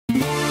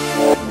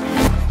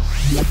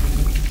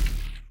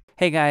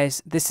Hey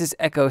guys, this is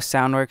Echo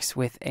Soundworks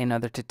with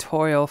another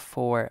tutorial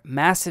for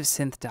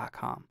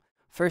MassiveSynth.com.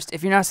 First,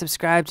 if you're not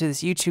subscribed to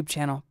this YouTube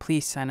channel,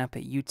 please sign up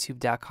at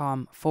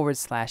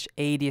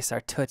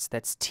youtube.com/ADSR Tuts,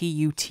 that's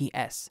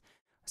TUTS.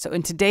 So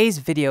in today's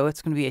video,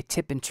 it's going to be a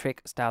tip and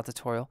trick style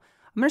tutorial.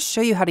 I'm going to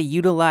show you how to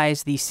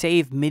utilize the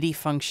save MIDI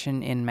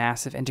function in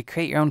Massive and to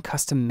create your own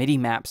custom MIDI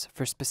maps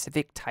for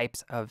specific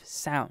types of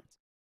sounds.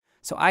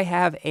 So I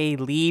have a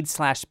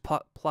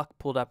lead/pluck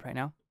pulled up right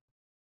now.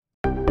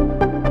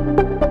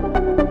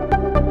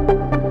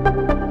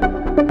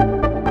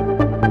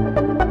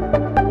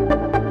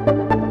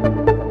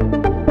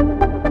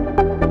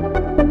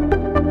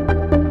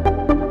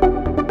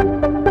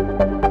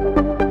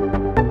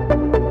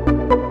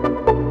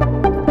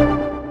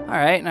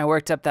 Alright, and I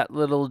worked up that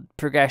little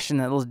progression,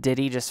 that little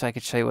ditty, just so I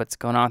could show you what's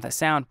going on with that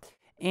sound.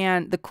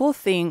 And the cool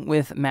thing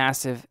with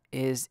Massive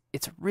is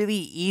it's really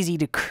easy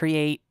to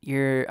create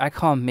your, I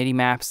call them MIDI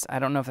maps. I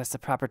don't know if that's the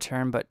proper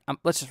term, but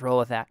let's just roll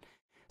with that.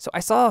 So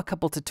I saw a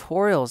couple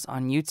tutorials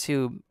on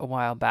YouTube a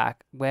while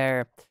back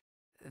where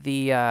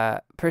the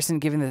person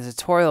giving the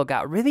tutorial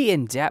got really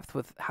in depth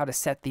with how to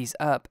set these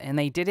up, and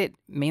they did it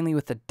mainly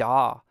with the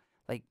DAW,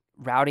 like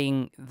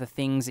routing the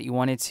things that you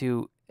wanted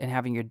to and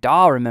having your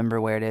DAW remember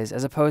where it is,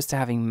 as opposed to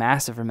having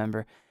Massive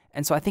remember.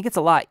 And so I think it's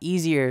a lot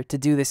easier to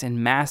do this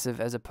in Massive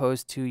as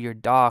opposed to your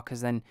DAW, because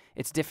then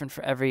it's different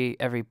for every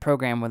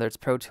program, whether it's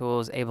Pro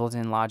Tools,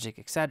 Ableton, Logic,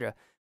 etc.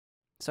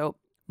 So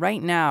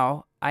right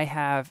now I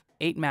have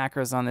 8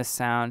 macros on this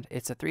sound.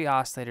 It's a 3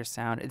 oscillator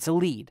sound. It's a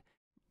lead,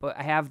 but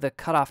I have the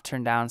cutoff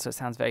turned down, so it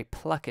sounds very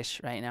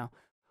pluckish right now.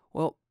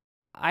 Well,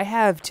 I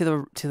have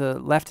to the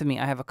left of me,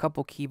 I have a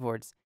couple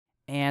keyboards.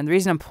 And the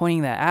reason I'm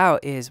pointing that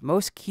out is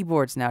most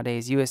keyboards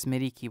nowadays, USB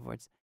MIDI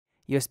keyboards,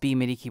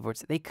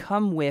 they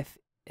come with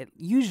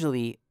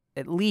usually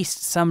at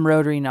least some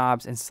rotary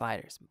knobs and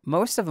sliders.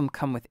 Most of them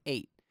come with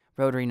 8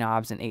 rotary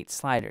knobs and 8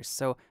 sliders.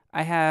 So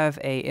I have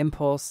an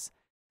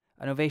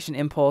Ovation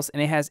Impulse,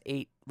 and it has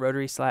 8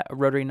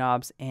 rotary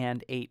knobs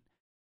and 8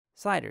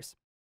 sliders.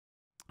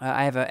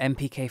 I have a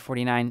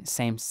MPK49,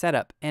 same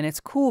setup, and it's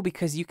cool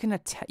because you can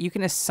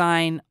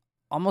assign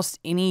almost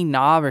any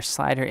knob or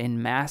slider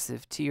in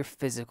Massive to your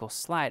physical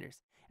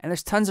sliders. And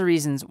there's tons of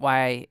reasons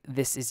why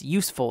this is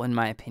useful, in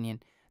my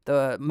opinion.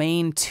 The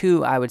main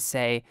 2, I would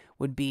say,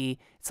 would be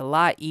it's a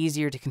lot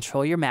easier to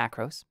control your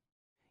macros.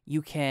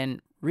 You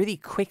can really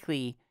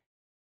quickly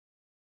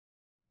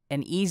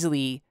and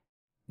easily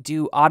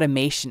do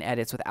automation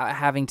edits without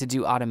having to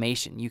do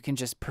automation. You can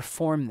just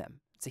perform them.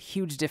 It's a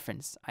huge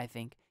difference, I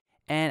think.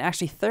 And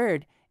actually,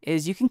 third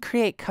is you can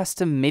create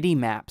custom MIDI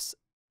maps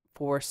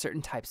for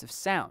certain types of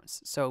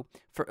sounds. So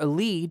for a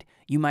lead,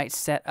 you might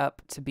set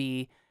up to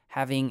be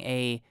having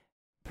a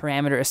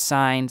parameter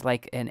assigned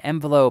like an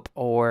envelope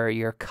or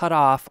your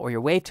cutoff or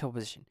your wavetable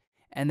position.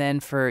 And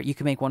then you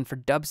can make one for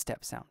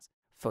dubstep sounds.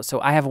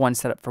 So I have one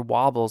set up for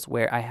wobbles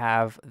where I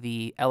have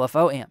the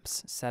LFO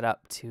amps set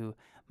up to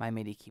my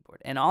MIDI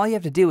keyboard. And all you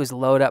have to do is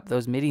load up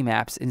those MIDI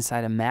maps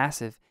inside a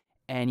Massive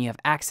and you have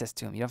access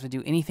to them. You don't have to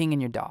do anything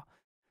in your DAW.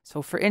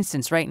 So for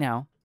instance, right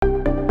now,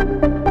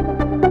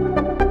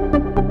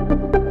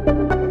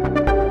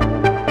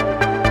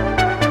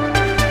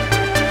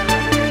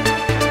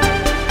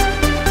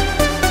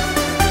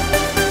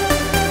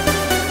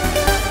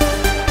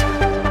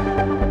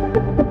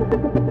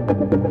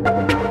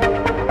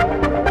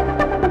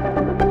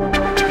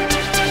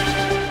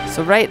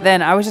 so right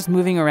then, I was just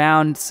moving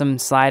around some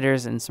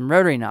sliders and some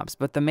rotary knobs,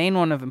 but the main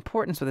one of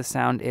importance with the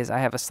sound is I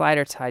have a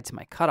slider tied to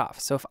my cutoff.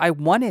 So if I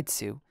wanted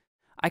to,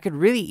 I could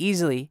really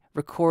easily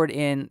record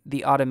in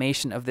the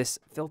automation of this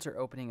filter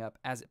opening up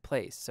as it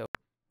plays. So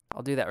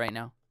I'll do that right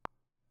now.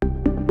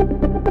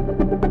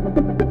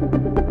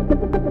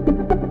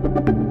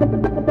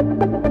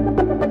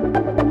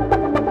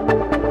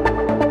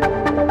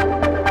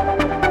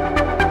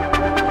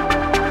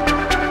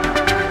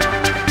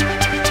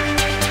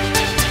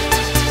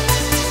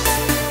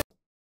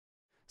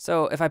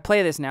 So if I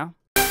play this now,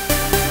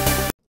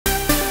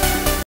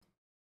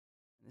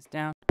 this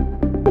down.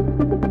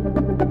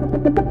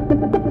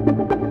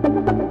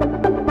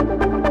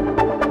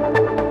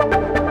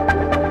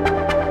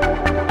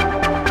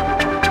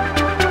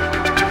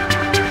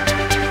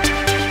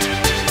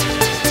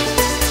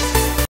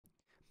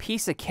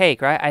 Piece of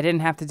cake, right? I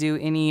didn't have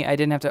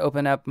to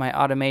open up my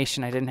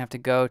automation. I didn't have to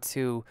go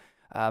to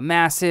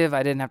Massive.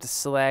 I didn't have to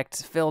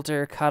select,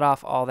 filter, cut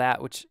off, all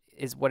that, which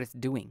is what it's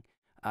doing.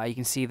 You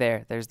can see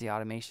there's the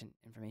automation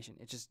information.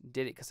 It just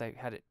did it because I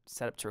had it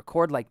set up to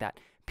record like that.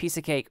 Piece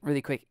of cake,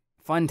 really quick,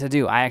 fun to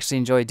do. I actually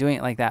enjoy doing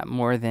it like that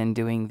more than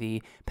doing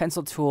the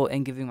pencil tool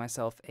and giving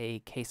myself a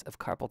case of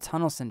carpal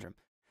tunnel syndrome.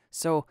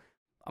 So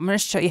I'm going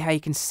to show you how you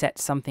can set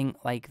something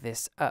like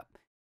this up.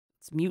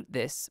 Let's mute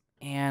this,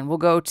 and we'll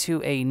go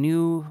to a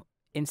new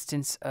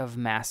instance of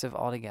Massive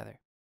altogether.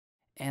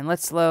 And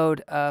let's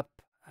load up,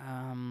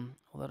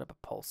 we'll load up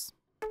a pulse,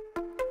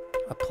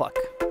 a pluck.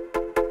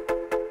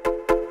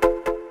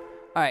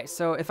 All right,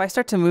 so if I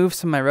start to move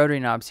some of my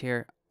rotary knobs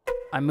here,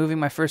 I'm moving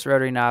my first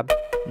rotary knob,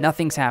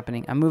 Nothing's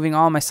happening. I'm moving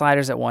all my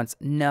sliders at once.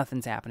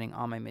 Nothing's happening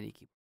on my MIDI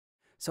keyboard.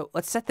 So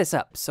let's set this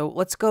up. So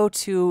let's go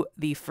to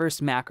the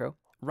first macro,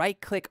 right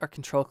click or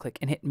control click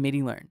and hit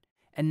MIDI learn.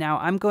 And now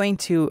I'm going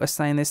to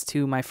assign this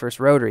to my first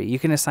rotary. You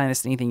can assign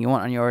this to anything you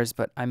want on yours,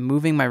 but I'm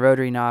moving my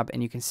rotary knob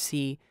and you can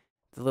see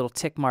the little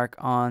tick mark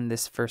on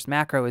this first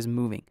macro is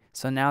moving.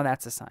 So now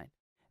that's assigned.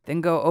 Then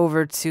go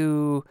over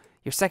to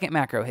your second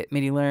macro, hit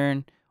MIDI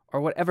learn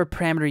or whatever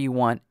parameter you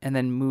want, and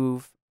then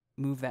move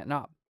that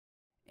knob.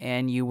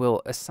 And you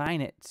will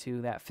assign it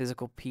to that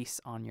physical piece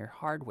on your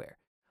hardware.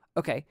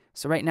 Okay,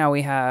 so right now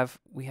we have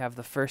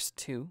the first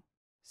two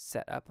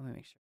set up. Let me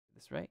make sure I get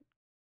this right.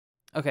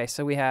 Okay,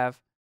 so we have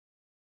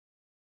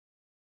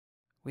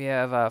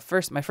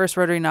my first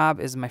rotary knob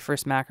is my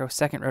first macro,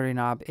 second rotary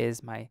knob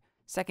is my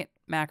second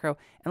macro,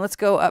 and let's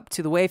go up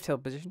to the wavetail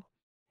position,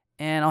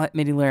 and I'll hit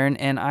MIDI learn,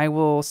 and I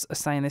will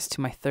assign this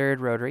to my third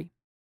rotary.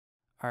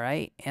 All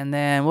right, and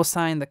then we'll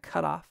assign the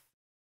cutoff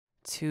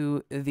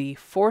to the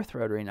fourth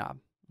rotary knob.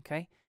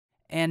 Okay,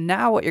 and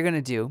now what you're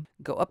gonna do,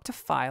 go up to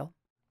File,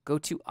 go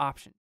to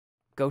Option,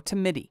 go to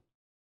MIDI.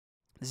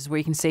 This is where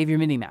you can save your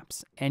MIDI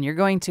maps, and you're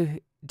going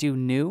to do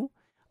New.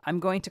 I'm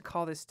going to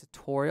call this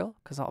Tutorial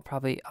because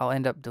I'll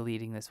end up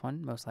deleting this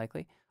one most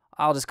likely.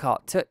 I'll just call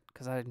it Tut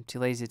because I'm too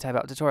lazy to type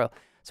out Tutorial.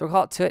 So we'll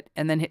call it Tut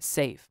and then hit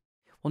Save.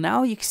 Well,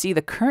 now you can see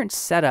the current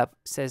setup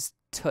says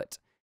Tut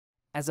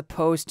as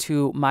opposed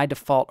to my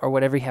default or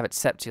whatever you have it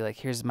set to. Like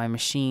here's my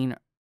machine.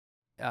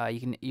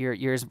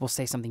 Yours will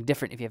say something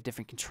different if you have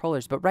different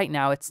controllers, but right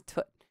now it's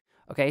Tut.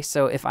 Okay,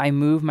 so if I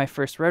move my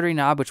first rotary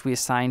knob, which we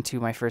assigned to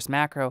my first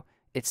macro,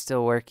 it's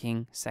still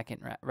working.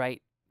 Second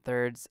right,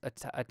 third's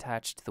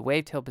attached to the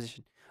wavetail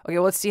position. Okay,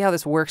 well, let's see how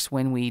this works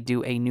when we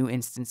do a new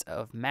instance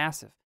of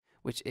Massive,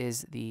 which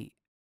is the,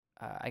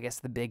 I guess,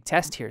 the big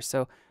test here.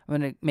 So I'm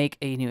going to make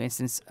a new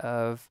instance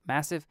of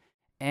Massive,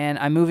 and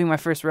I'm moving my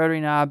first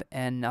rotary knob,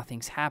 and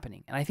nothing's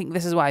happening. And I think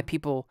this is why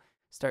people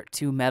start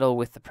to meddle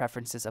with the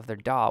preferences of their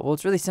DAW. Well,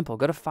 it's really simple.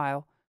 Go to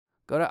File,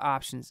 go to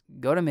Options,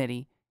 go to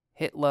MIDI,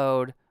 hit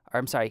Load, or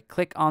I'm sorry,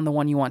 click on the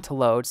one you want to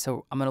load.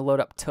 So I'm going to load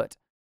up Tut,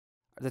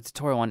 the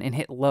tutorial one, and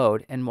hit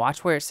Load, and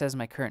watch where it says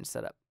my current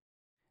setup.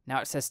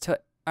 Now it says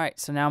Tut. All right,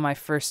 so now my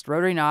first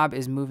rotary knob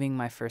is moving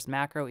my first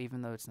macro,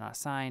 even though it's not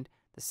assigned.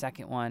 The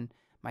second one,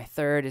 my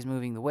third is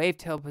moving the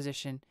wavetail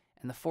position,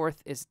 and the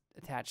fourth is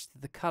attached to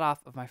the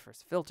cutoff of my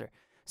first filter.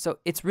 So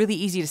it's really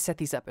easy to set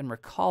these up and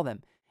recall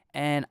them.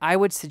 And I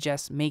would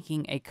suggest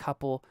making a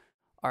couple,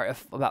 or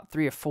about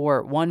 3 or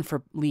 4, one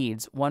for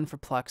leads, one for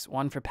plucks,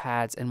 one for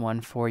pads, and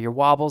one for your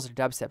wobbles or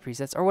dubstep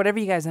presets, or whatever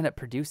you guys end up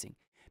producing.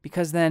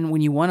 Because then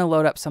when you want to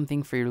load up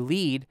something for your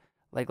lead,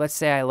 like let's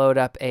say I load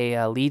up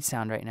a lead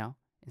sound right now,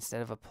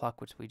 instead of a pluck,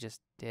 which we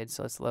just did.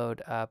 So let's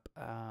load up,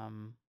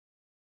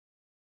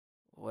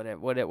 what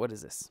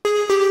is this?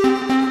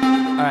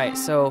 All right,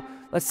 so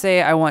let's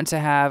say I want to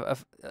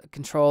have a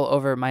control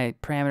over my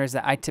parameters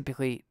that I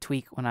typically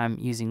tweak when I'm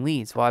using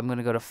leads. Well, I'm going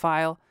to go to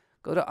File,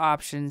 go to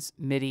Options,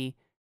 MIDI,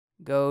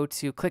 go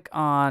to click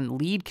on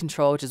Lead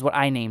Control, which is what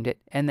I named it,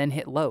 and then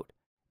hit Load.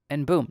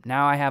 And boom,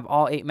 now I have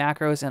all 8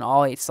 macros and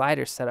all 8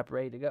 sliders set up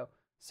ready to go.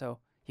 So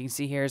you can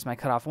see here's my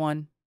cutoff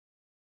 1.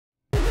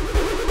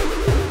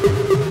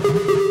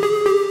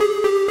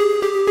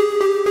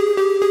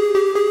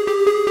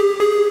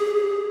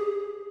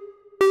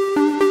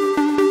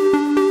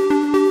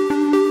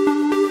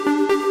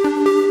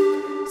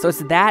 So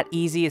it's that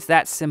easy, it's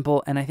that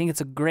simple, and I think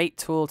it's a great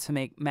tool to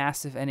make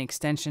Massive an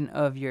extension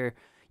of your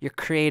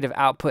creative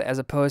output as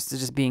opposed to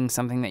just being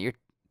something that you're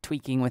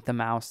tweaking with the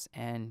mouse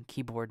and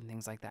keyboard and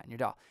things like that in your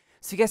DAW.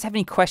 So if you guys have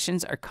any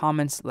questions or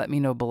comments, let me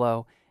know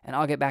below, and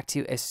I'll get back to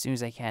you as soon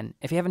as I can.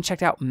 If you haven't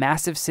checked out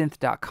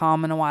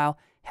MassiveSynth.com in a while,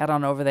 head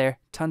on over there.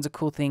 Tons of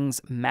cool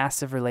things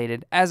Massive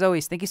related. As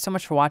always, thank you so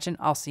much for watching.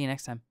 I'll see you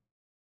next time.